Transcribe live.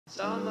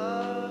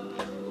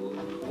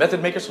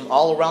Method makers from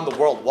all around the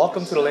world,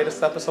 welcome to the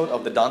latest episode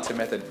of the Dante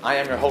Method. I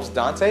am your host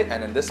Dante,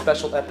 and in this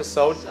special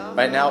episode,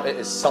 right now it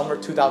is summer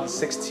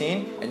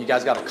 2016, and you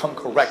guys gotta come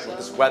correct with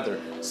this weather.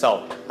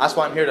 So that's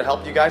why I'm here to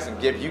help you guys and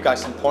give you guys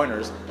some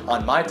pointers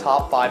on my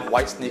top 5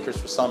 white sneakers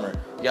for summer.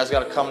 You guys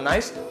gotta come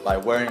nice by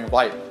wearing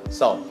white.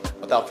 So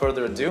without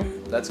further ado,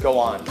 let's go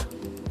on.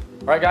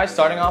 Alright guys,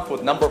 starting off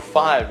with number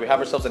 5, we have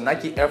ourselves a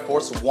Nike Air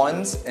Force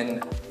 1s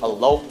in a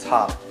low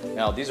top.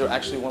 Now these are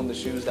actually one of the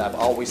shoes that I've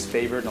always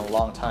favored in a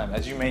long time.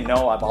 As you may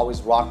know, I've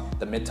always rocked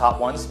the mid-top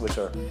ones, which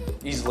are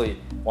easily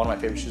one of my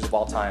favorite shoes of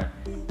all time.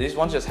 These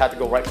ones just had to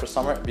go right for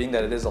summer, being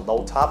that it is a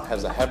low top,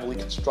 has a heavily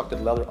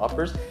constructed leather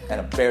uppers, and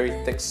a very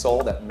thick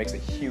sole that makes a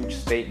huge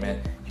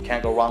statement. You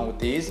can't go wrong with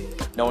these,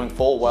 knowing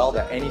full well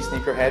that any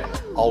sneakerhead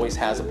always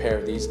has a pair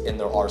of these in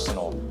their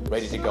arsenal,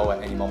 ready to go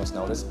at any moment's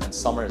notice, and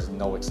summer is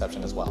no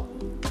exception as well.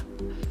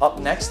 Up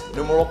next,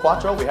 numero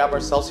 4, we have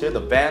ourselves here the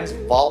Vans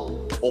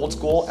Vault Old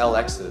School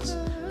LXs.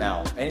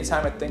 Now,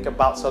 anytime I think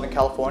about Southern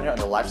California and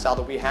the lifestyle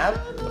that we have,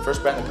 the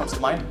first brand that comes to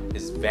mind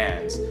is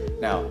Vans.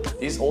 Now,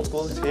 these old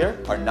schools here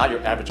are not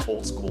your average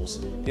old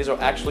schools. These are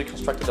actually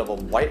constructed of a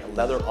white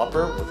leather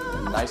upper with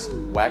nice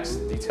wax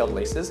detailed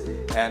laces,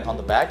 and on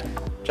the back,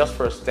 just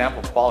for a stamp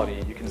of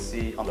quality, you can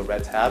see on the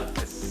red tab,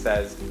 it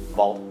says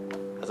Vault,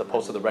 as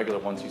opposed to the regular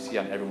ones you see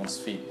on everyone's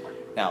feet.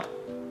 Now,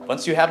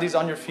 once you have these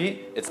on your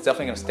feet, it's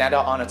definitely going to stand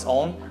out on its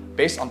own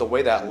based on the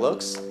way that it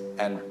looks,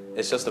 and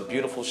it's just a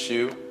beautiful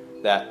shoe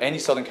that any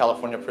Southern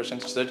California person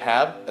should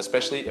have,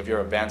 especially if you're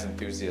a Vans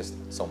enthusiast.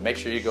 So make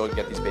sure you go and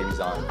get these babies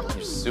on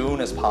as soon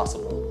as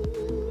possible.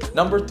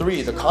 Number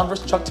 3, the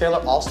Converse Chuck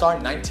Taylor All-Star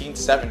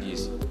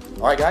 1970s.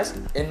 Alright guys,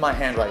 in my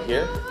hand right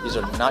here, these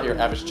are not your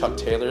average Chuck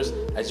Taylors.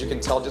 As you can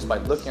tell just by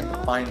looking at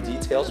the fine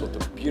details with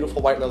the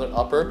beautiful white leather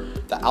upper,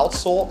 the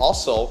outsole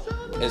also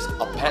is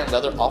a patent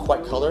leather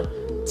off-white color,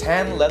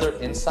 tan leather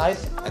inside,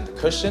 and the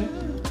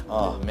cushion,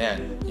 oh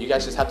man, you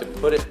guys just have to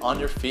put it on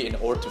your feet in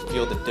order to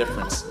feel the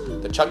difference.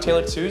 The Chuck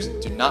Taylor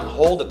 2s do not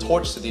hold a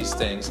torch to these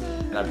things,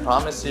 and I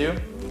promise you,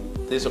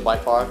 these are by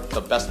far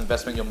the best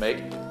investment you'll make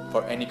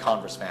for any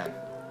Converse fan.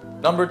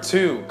 Number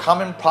 2,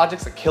 Common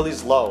Projects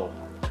Achilles Low.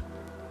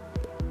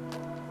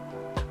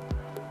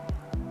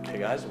 Okay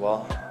guys,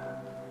 well,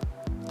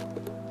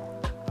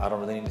 I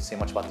don't really need to say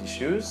much about these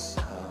shoes.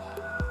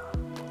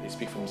 They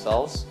speak for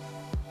themselves.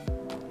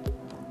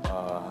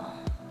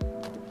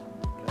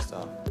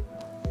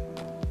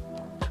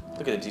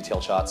 Look at the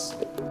detailed shots.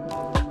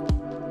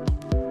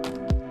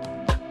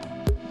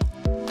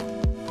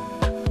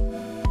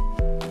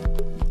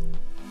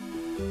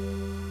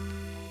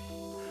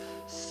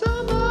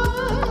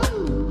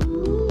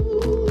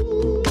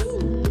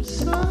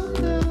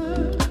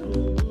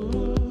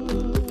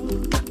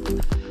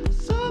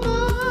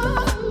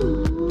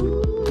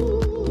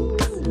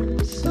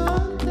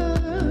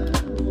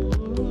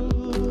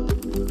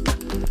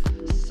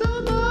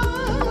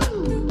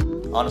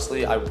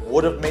 Honestly, I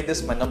would have made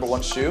this my number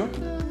 1 shoe.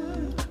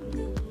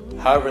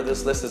 However,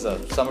 this list is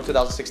of summer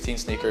 2016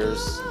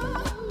 sneakers.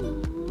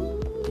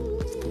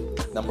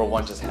 Number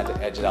 1 just had to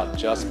edge it out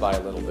just by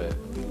a little bit.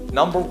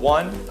 Number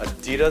 1,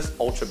 Adidas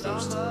Ultra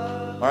Boost.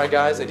 Alright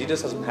guys,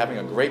 Adidas has been having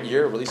a great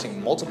year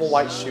releasing multiple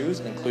white shoes,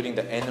 including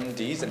the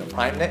NMDs and the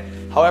Prime Knit.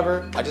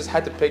 However, I just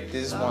had to pick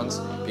these ones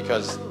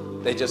because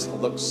they just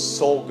look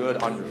so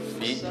good on your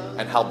feet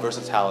and how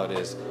versatile it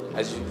is.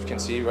 As you can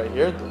see right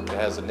here, it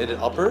has the knitted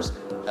uppers,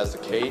 has the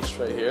cage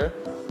right here.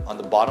 On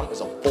the bottom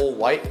is a full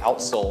white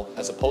outsole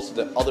as opposed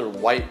to the other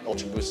white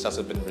Ultra Boosts that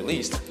have been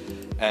released.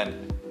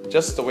 And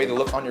just the way they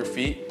look on your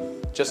feet,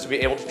 just to be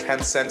able to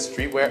transcend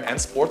streetwear and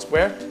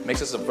sportswear,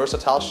 makes this a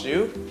versatile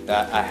shoe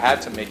that I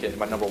had to make it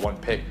my number 1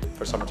 pick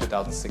for summer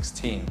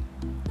 2016.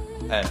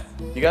 And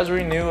you guys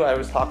already knew I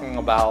was talking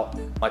about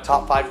my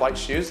top 5 white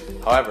shoes.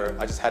 However,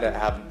 I just had to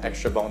have an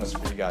extra bonus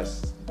for you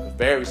guys. A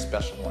very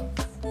special one.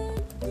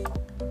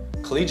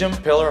 Collegium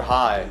Pillar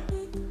High.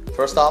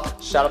 First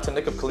off, shout out to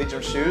Nick of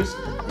Collegium Shoes.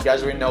 You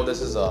guys already know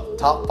this is a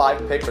top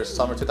 5 pick for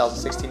summer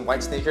 2016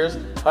 white sneakers.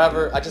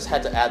 However, I just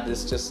had to add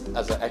this just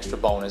as an extra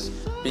bonus,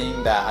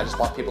 being that I just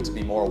want people to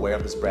be more aware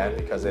of this brand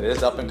because it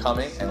is up and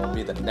coming and will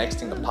be the next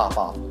thing to pop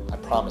off, I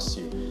promise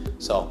you.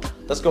 So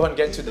let's go ahead and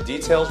get into the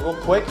details real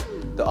quick.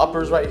 The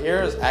uppers right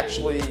here is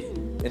actually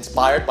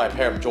inspired by a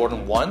pair of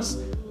Jordan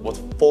 1s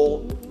with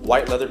full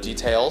white leather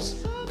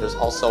details. There's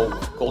also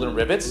golden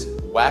rivets,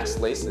 wax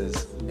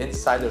laces.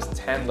 Inside there's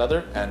tan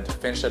leather, and to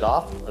finish it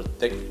off are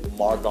thick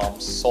margam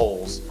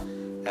soles.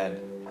 And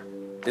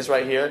these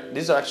right here,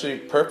 these are actually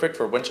perfect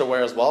for winter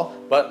wear as well.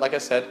 But like I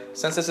said,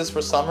 since this is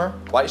for summer,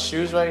 white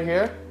shoes right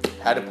here,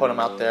 had to put them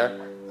out there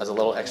as a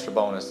little extra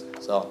bonus.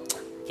 So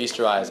feast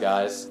your eyes,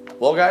 guys.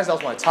 Well guys, that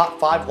was my top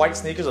 5 white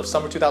sneakers of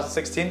summer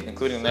 2016,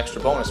 including an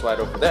extra bonus right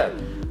over there.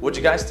 What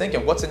you guys think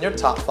and what's in your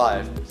top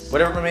 5?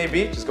 Whatever it may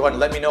be, just go ahead and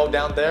let me know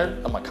down there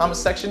on my comment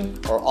section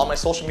or all my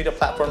social media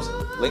platforms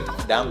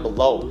linked down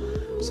below.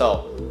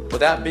 So with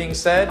that being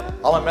said,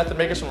 all my method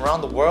makers from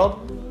around the world,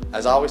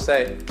 as I always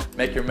say,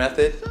 make your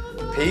method,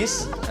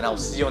 peace, and I'll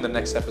see you in the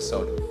next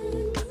episode.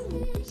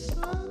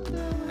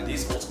 And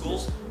these old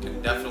schools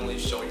can definitely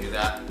show you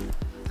that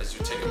as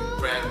you take a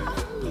brand.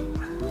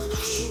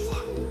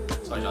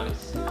 Sorry, Johnny.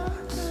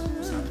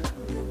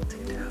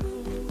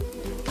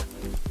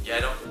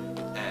 Get them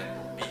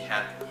and be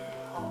happy.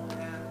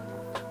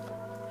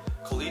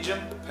 Collegium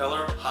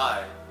Pillar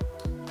High.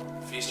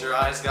 Feast your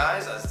eyes,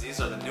 guys, as these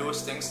are the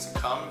newest things to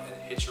come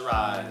and hit your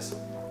eyes.